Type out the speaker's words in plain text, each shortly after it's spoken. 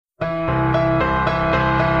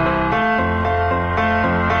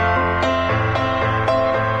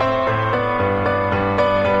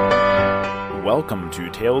welcome to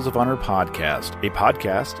Tales of Honor Podcast, a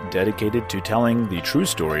podcast dedicated to telling the true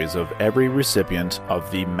stories of every recipient of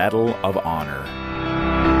the Medal of Honor.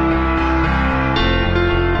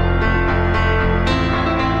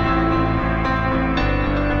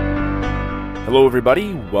 Hello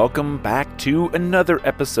everybody, welcome back to another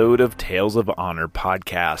episode of Tales of Honor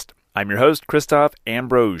Podcast. I'm your host, Christoph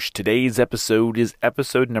Ambrose. Today's episode is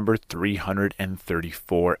episode number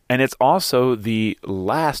 334, and it's also the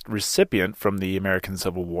last recipient from the American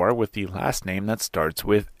Civil War with the last name that starts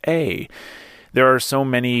with A. There are so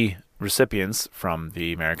many recipients from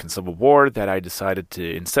the American Civil War that I decided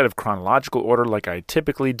to, instead of chronological order like I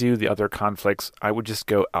typically do the other conflicts, I would just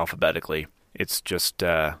go alphabetically. It's just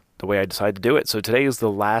the way I decided to do it. So today is the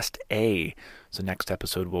last A. So next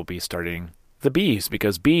episode we'll be starting the B's,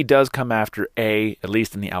 because B does come after A, at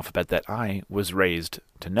least in the alphabet that I was raised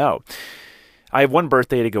to know. I have one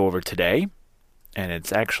birthday to go over today, and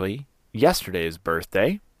it's actually yesterday's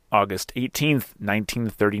birthday, August 18th,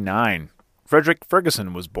 1939. Frederick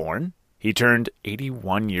Ferguson was born. He turned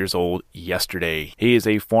 81 years old yesterday. He is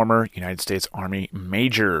a former United States Army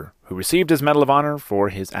major who received his Medal of Honor for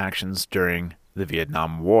his actions during the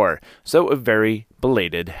Vietnam War. So a very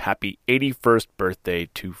belated happy 81st birthday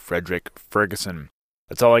to Frederick Ferguson.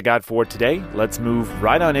 That's all I got for today. Let's move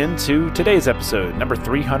right on into today's episode, number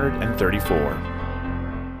 334.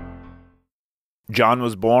 John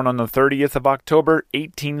was born on the 30th of October,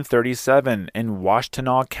 1837 in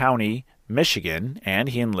Washtenaw County, Michigan, and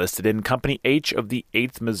he enlisted in Company H of the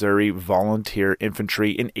 8th Missouri Volunteer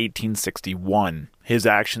Infantry in 1861. His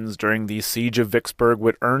actions during the Siege of Vicksburg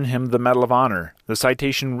would earn him the Medal of Honor. The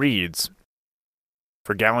citation reads,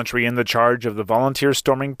 "For gallantry in the charge of the volunteer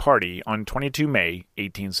storming party on 22 May,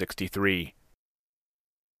 1863.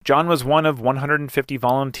 John was one of 150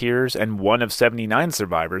 volunteers and one of 79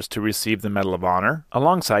 survivors to receive the Medal of Honor,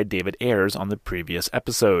 alongside David Ayers on the previous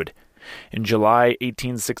episode. In July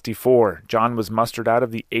 1864, John was mustered out of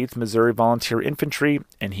the 8th Missouri Volunteer Infantry,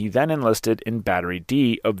 and he then enlisted in Battery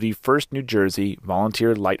D of the 1st New Jersey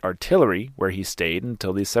Volunteer Light Artillery, where he stayed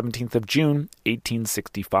until the 17th of June,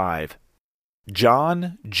 1865.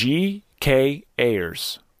 John G K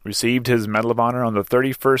Ayers received his Medal of Honor on the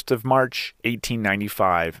 31st of March,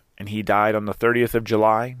 1895, and he died on the 30th of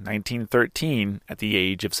July, 1913, at the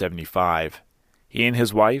age of 75. He and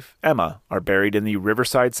his wife, Emma, are buried in the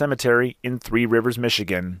Riverside Cemetery in Three Rivers,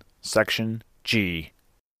 Michigan, Section G.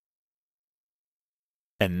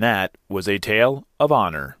 And that was a Tale of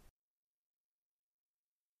Honor.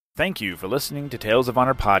 Thank you for listening to Tales of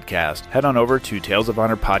Honor Podcast. Head on over to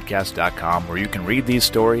talesofhonorpodcast.com, where you can read these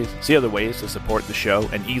stories, see other ways to support the show,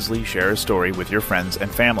 and easily share a story with your friends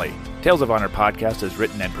and family. Tales of Honor Podcast is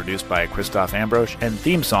written and produced by Christoph Ambrose, and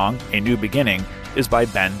theme song, A New Beginning, is by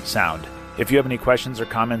Ben Sound. If you have any questions or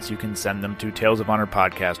comments, you can send them to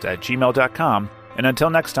talesofhonorpodcast@gmail.com. And until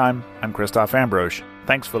next time, I'm Christoph Ambrose.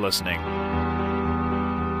 Thanks for listening.